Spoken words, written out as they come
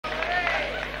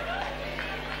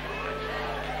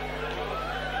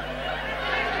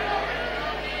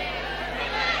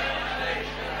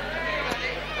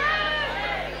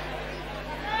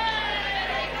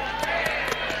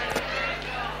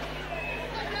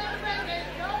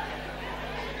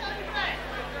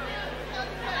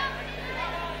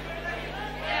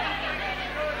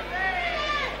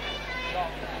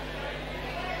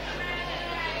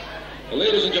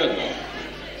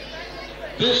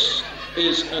This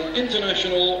is an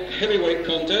international heavyweight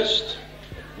contest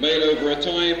made over a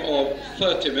time of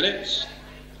 30 minutes,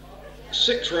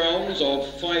 6 rounds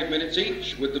of 5 minutes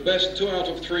each, with the best 2 out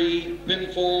of 3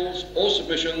 pinfalls or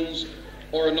submissions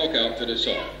or a knockout to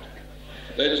decide.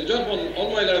 Ladies and gentlemen,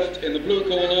 on my left in the blue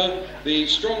corner, the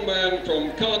strongman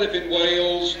from Cardiff in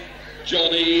Wales,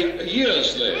 Johnny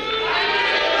Yearsley.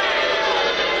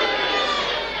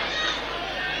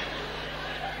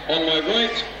 On my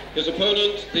right, his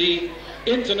opponent, the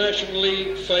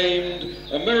internationally famed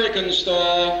American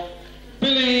star,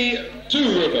 Billy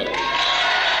Two Rivers.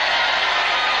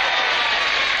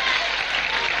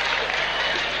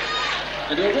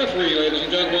 And your referee, ladies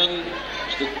and gentlemen,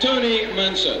 Mr. Tony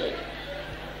Manselli.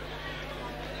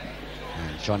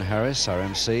 And John Harris, our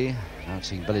MC,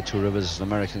 announcing Billy Two Rivers as an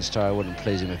American star. Wouldn't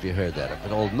please him if you heard that.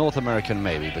 But all North American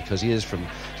maybe, because he is from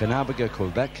Kennebec,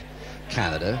 Quebec,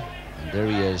 Canada. And there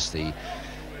he is, the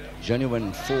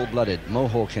genuine full-blooded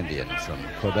Mohawk Indian from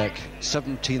Quebec,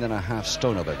 17.5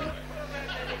 stone of him,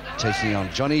 taking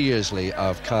on Johnny Yearsley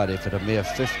of Cardiff at a mere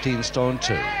 15 stone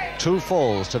 2. 2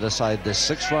 falls to decide this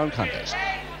 6-round contest.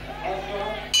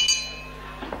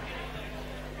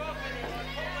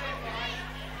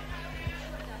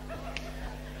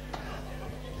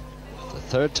 The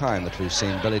third time that we've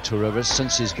seen Billy Two Rivers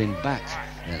since he's been back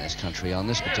in this country on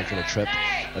this particular trip.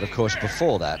 But of course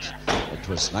before that it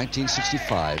was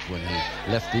 1965 when he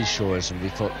left these shores, and we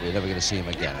thought we were never going to see him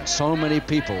again. And so many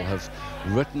people have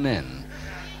written in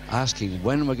asking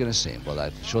when we're going to see him. Well,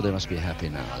 I'm sure they must be happy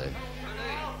now.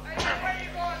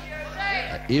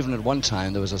 Even at one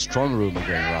time there was a strong rumor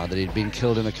going around that he'd been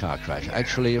killed in a car crash.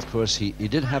 Actually, of course, he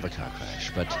did have a car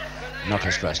crash, but not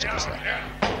as drastic as that.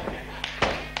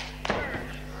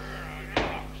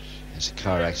 A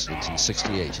car accident in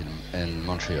 '68 in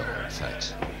Montreal, in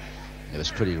fact. It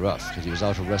was pretty rough because he was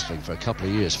out of wrestling for a couple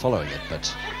of years following it,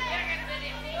 but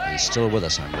he's still with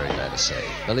us, I'm very glad to say.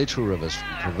 Billy Two Rivers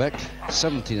from Quebec,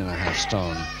 17.5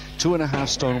 stone, 2.5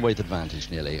 stone weight advantage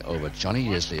nearly over Johnny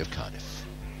Yearsley of Cardiff.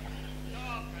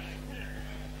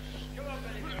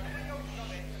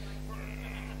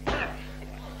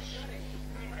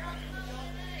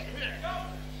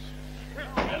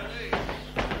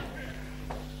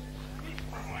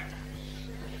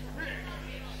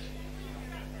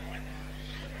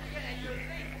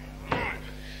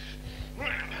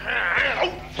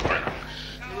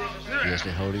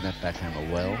 Yearsley holding that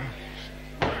backhammer well,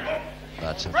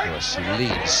 but of course he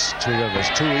leads Two Rivers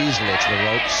too easily to the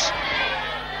ropes.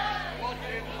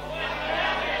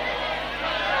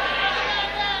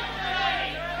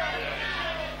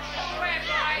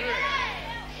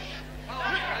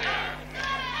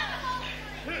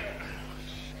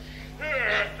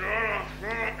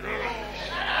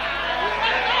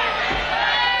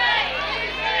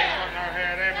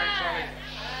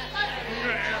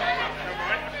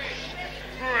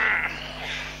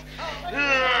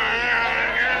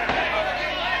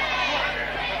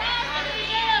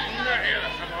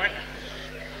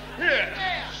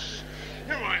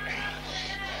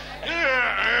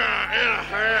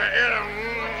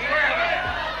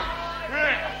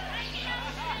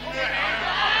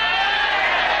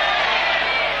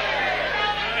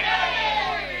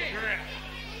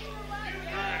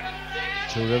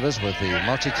 Two Rivers with the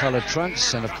multicolored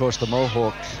trunks and of course the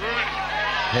Mohawk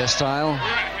hairstyle.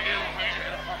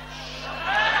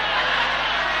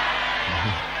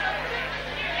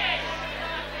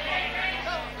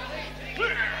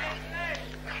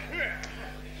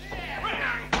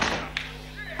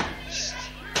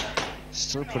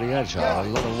 Still pretty agile, a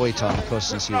lot of weight on, of course,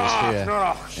 since he was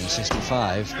here in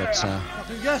 '65, but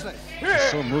he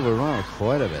still move around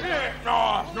quite a bit.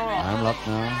 I'm locked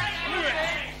now.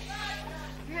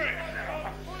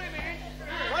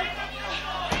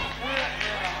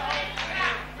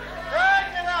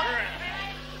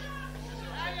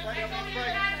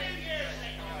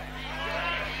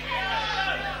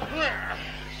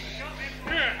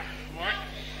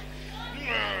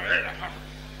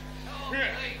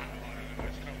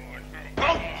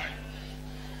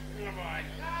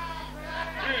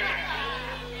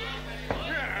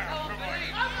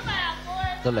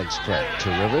 The leg spread, Two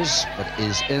Rivers, but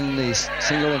is in the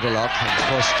single interlock, and of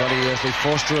course Johnny Yearsley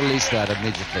forced to release that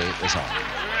immediately. It was on.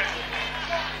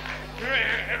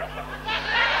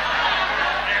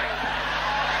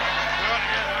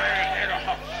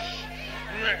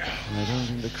 I don't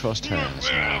think they crossed hands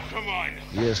now.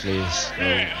 Yearsley's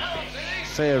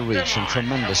fair reach and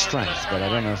tremendous strength, but I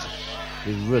don't know if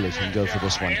he really can go for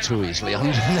this one too easily. No.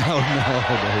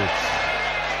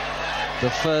 The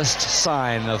first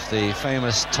sign of the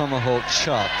famous tomahawk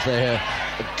chop there.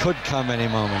 It could come any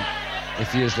moment.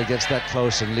 if Yearsley gets that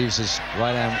close and leaves his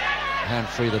right hand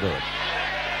free to do it.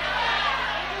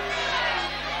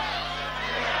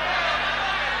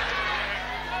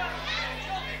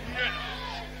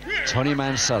 Tony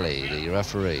Mansulli, the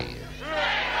referee,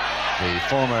 the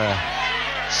former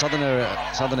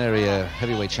Southern Area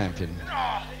heavyweight champion,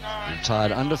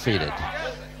 retired undefeated,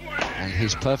 and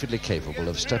he's perfectly capable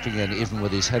of stepping in even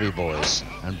with these heavy boys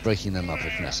and breaking them up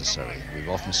if necessary. We've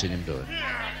often seen him do it.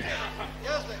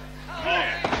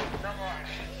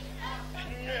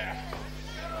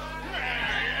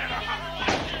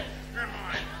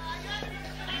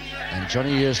 And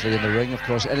Johnny Yearsley in the ring, of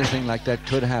course, anything like that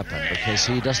could happen because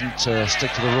he doesn't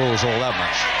stick to the rules all that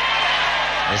much,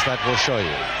 as that will show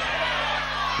you.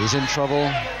 He's in trouble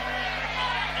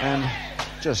and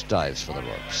just dives for the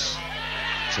ropes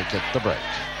to get the break.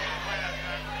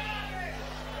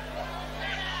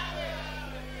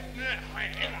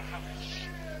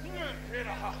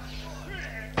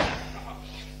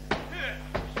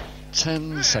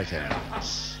 Ten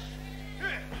seconds.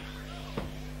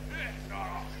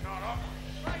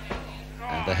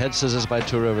 And the head scissors by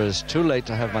Two Rivers, too late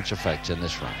to have much effect in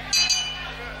this round.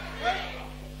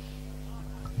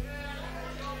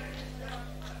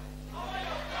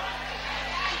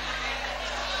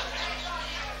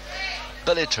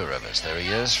 Billy Two Rivers, there he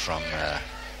is from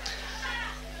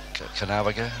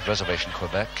Canawaga, Reservation,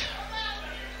 Quebec.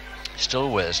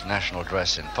 Still wears national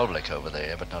dress in public over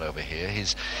there, but not over here.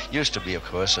 He's used to be, of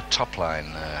course, a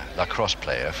top-line lacrosse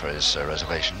player for his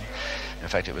reservation. In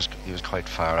fact, he was quite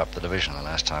far up the division the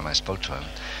last time I spoke to him,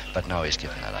 but now he's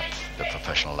given that up, the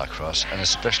professional lacrosse, and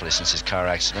especially since his car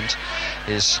accident,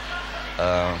 he's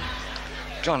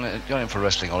gone in for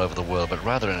wrestling all over the world, but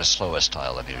rather in a slower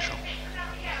style than usual.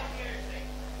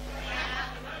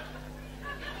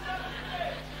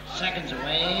 Seconds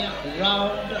away,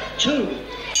 round two.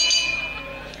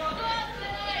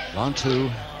 Round two,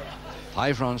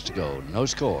 5 rounds to go, no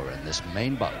score in this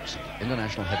main bout.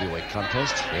 International heavyweight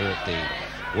contest here at the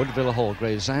Woodville Hall,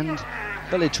 Gravesend.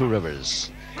 Billy Two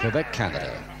Rivers, Quebec,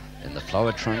 Canada, in the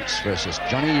flowered trunks versus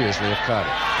Johnny Yearsley of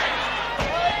Cardiff.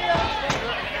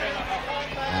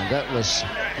 And that was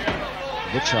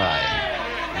which eye?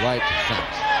 Right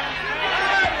flank.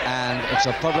 And it's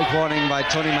a public warning by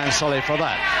Tony Mansulli for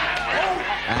that.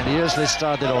 And Yearsley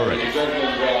started already. Ladies and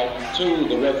gentlemen, round two,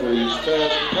 the referee's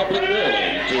first public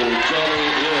warning to Johnny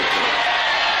Yearsley.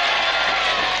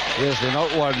 Yearsley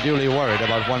not duly worried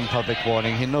about one public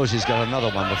warning. He knows he's got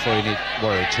another one before he need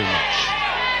worry too much.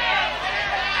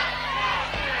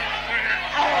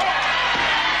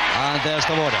 And there's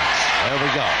the warning. There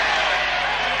we go.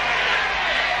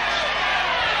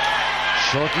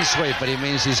 Short and sweet, but he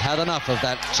means he's had enough of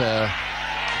that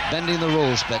bending the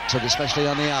rules bit, especially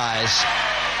on the eyes.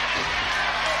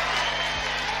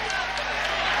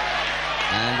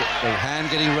 And the hand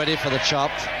getting ready for the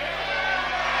chop.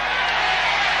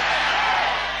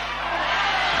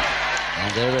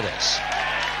 And there it is.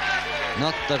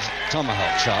 Not the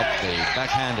tomahawk chop, the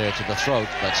backhander to the throat,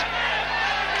 but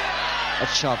a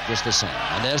chop just the same.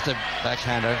 And there's the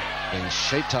backhander being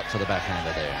shaped up for the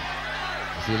backhander there.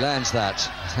 If he lands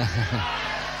that,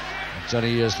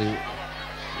 Johnny Yearsley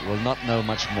will not know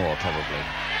much more, probably,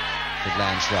 if it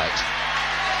lands right.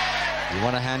 You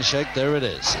want a handshake? There it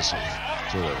is. It's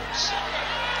Two Rivers.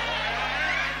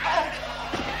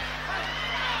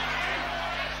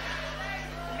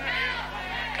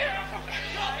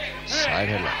 Side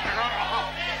headlock.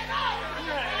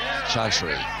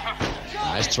 Chancery.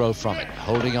 Nice throw from it.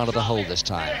 Holding onto the hold this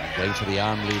time. Going for the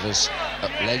arm levers.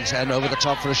 Legs and over the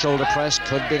top for a shoulder press.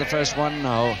 Could be the first one.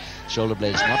 No. Shoulder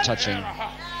blades not touching.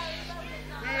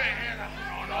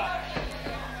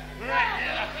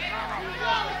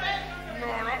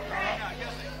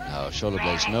 No, shoulder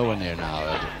blades nowhere near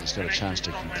now. He's got a chance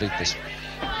to complete this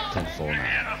pinfall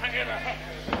now.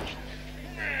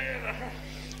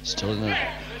 Still in a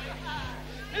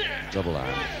double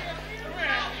arm.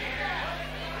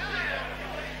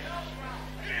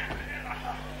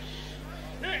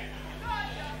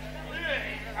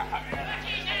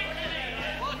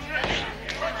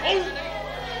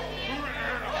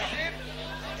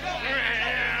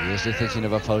 Yearsley thinking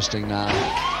of a posting now.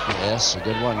 Yes, a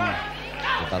good one.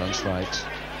 The balance right.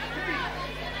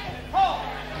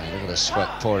 And look at the sweat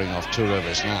pouring off Two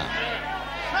Rivers now.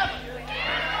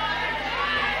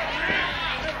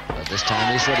 But this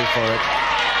time he's ready for it.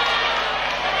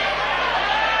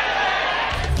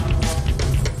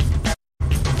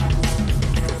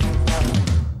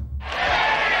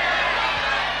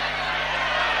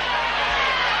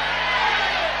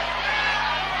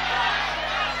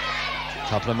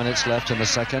 Couple of minutes left in the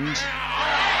second,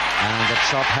 and the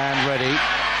chop hand ready.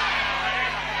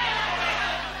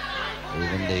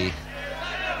 Even the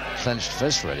clenched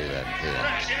fist ready then at the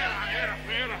end.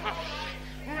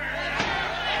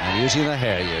 And using the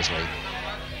hair, Yearsley.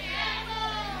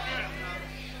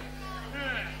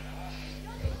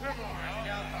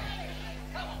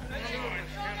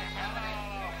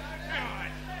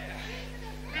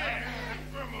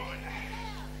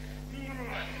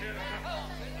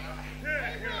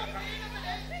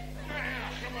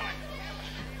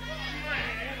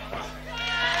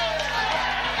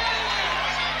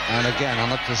 And again, on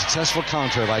the successful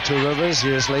counter by Two Rivers,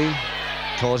 Yearsley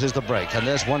causes the break. And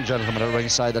there's one gentleman at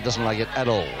ringside that doesn't like it at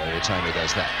all every time he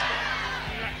does that.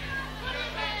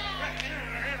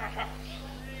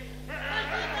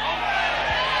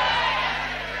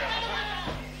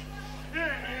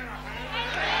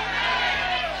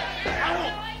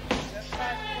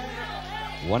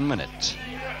 One minute.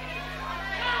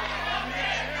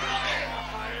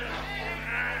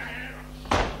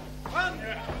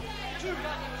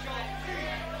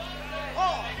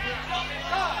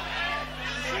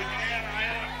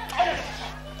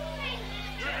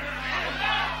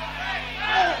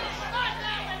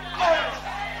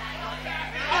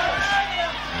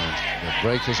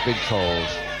 Break has been called.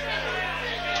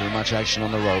 Too much action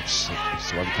on the ropes.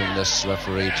 It's one thing this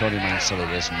referee, Tony Mansell,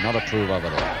 does not approve of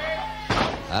at all.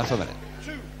 Half a minute.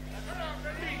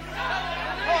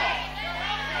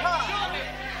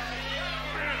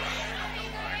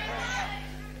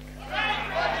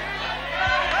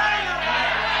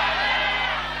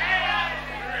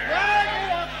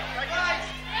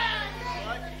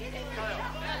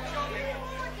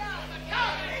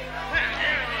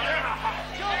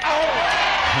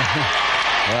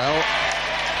 Well,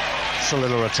 it's a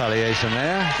little retaliation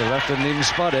there. The ref didn't even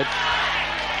spot it.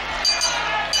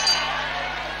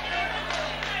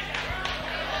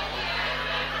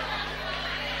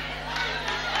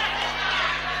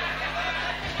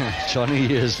 Johnny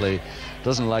Yearsley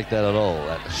doesn't like that at all,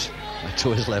 that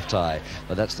to his left eye.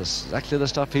 But that's exactly the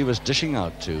stuff he was dishing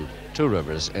out to Two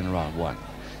Rivers in round one.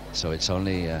 So it's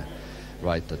only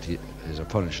right that his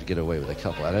opponent should get away with a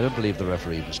couple. And I don't believe the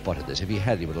referee even spotted this. If he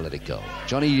had, he would have let it go.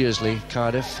 Johnny Yearsley,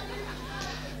 Cardiff,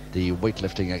 the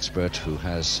weightlifting expert who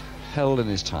has held in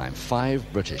his time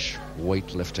 5 British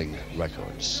weightlifting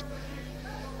records.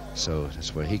 So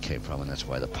that's where he came from, and that's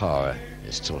why the power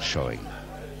is still showing.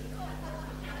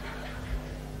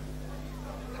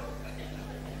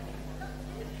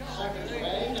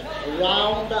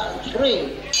 Round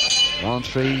 3. Round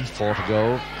 3, 4 to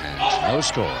go, and no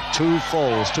score. 2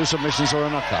 falls, 2 submissions or a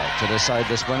knockout to decide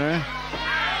this winner.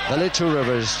 Billy Two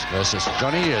Rivers versus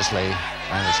Johnny Yearsley,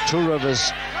 and it's Two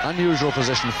Rivers' unusual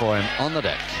position for him on the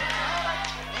deck.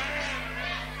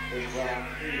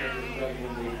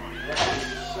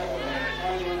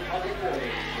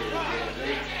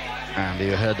 And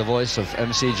you heard the voice of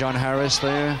MC John Harris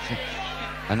there,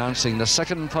 announcing the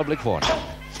second public warning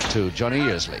to Johnny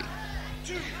Yearsley.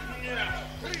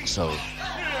 So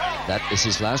that is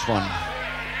his last one.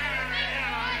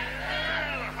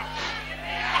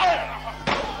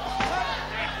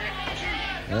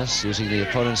 Yes, using the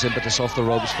opponent's impetus off the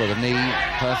ropes for the knee,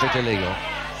 perfectly legal.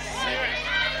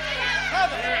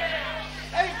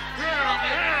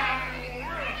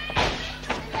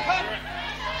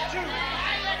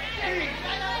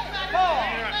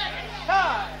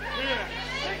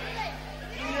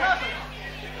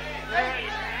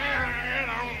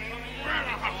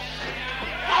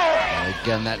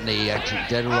 Again, that knee actually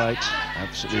dead right,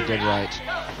 absolutely dead right.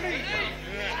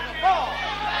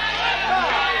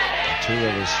 Two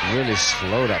Rivers really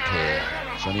slowed up here.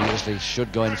 Johnny Yearsley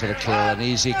should go in for the kill, an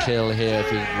easy kill here if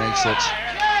he makes it.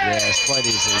 Yes, quite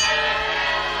easy.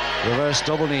 Reverse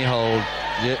double knee hold.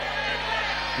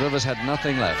 Rivers had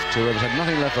nothing left. Two Rivers had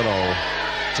nothing left at all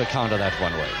to counter that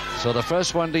one way. So the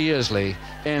first one to Yearsley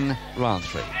in round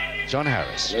 3. John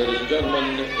Harris. Ladies and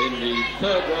gentlemen, in the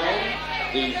third round,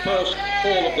 the first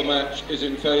fall of the match is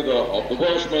in favour of the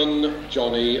Welshman,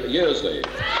 Johnny Yearsley.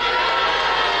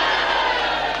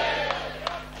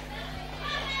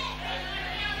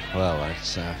 Well,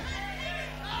 it's how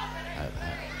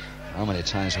many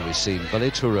times have we seen Billy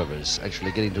Two Rivers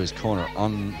actually getting to his corner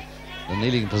on the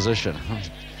kneeling position?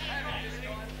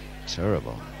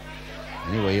 Terrible.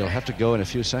 Anyway, you'll have to go in a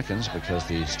few seconds because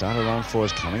the start of round 4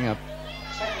 is coming up.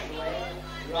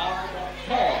 Round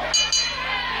 4.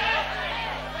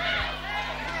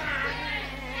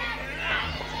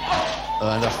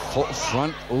 And a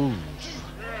front, ooh,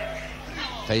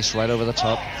 face right over the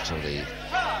top to the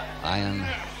iron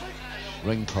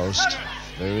ring post,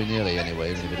 very nearly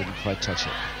anyway, but he didn't quite touch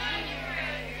it.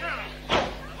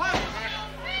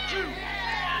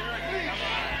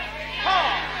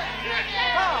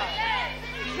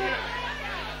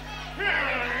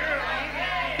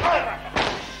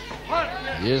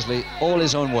 Yearsley all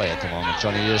his own way at the moment.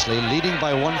 Johnny Yearsley leading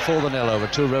by 1-4-0 over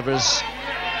Two Rivers,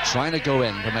 trying to go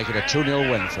in to make it a 2-0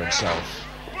 win for himself.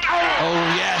 Oh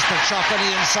yes, the chop on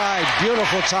the inside.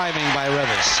 Beautiful timing by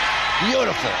Rivers.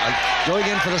 Beautiful. Going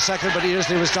in for the second, but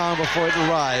Yearsley was down before it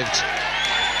arrived.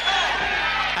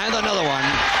 And another one.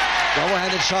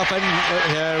 Double-handed chop, and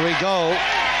here we go.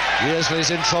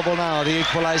 Yearsley's in trouble now. The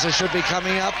equalizer should be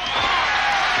coming up,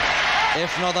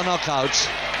 if not a knockout.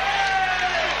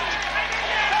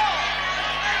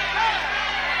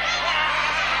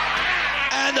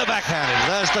 And the backhanded.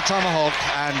 There's the tomahawk,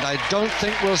 and I don't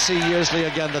think we'll see Yearsley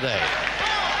again today.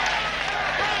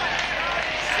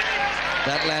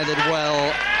 That landed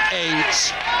well. 8,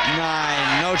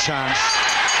 9, no chance.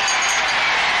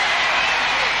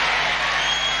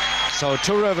 So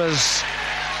Two Rivers,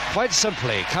 quite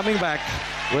simply, coming back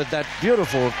with that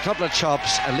beautiful couple of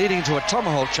chops and leading to a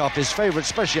tomahawk chop, his favorite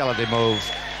specialty move.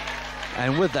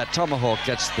 And with that, tomahawk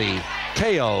gets the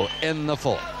KO in the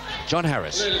fourth. John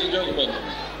Harris. Ladies and gentlemen,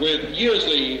 with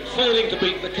Yearsley failing to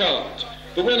beat the count,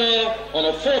 the winner on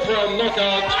a fourth-round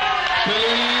knockout,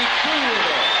 Billy Two.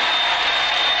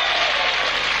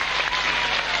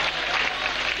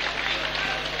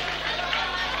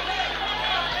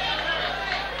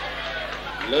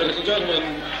 Ladies and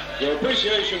gentlemen, your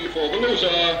appreciation for the loser,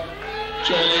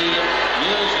 Johnny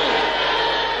Yearsley.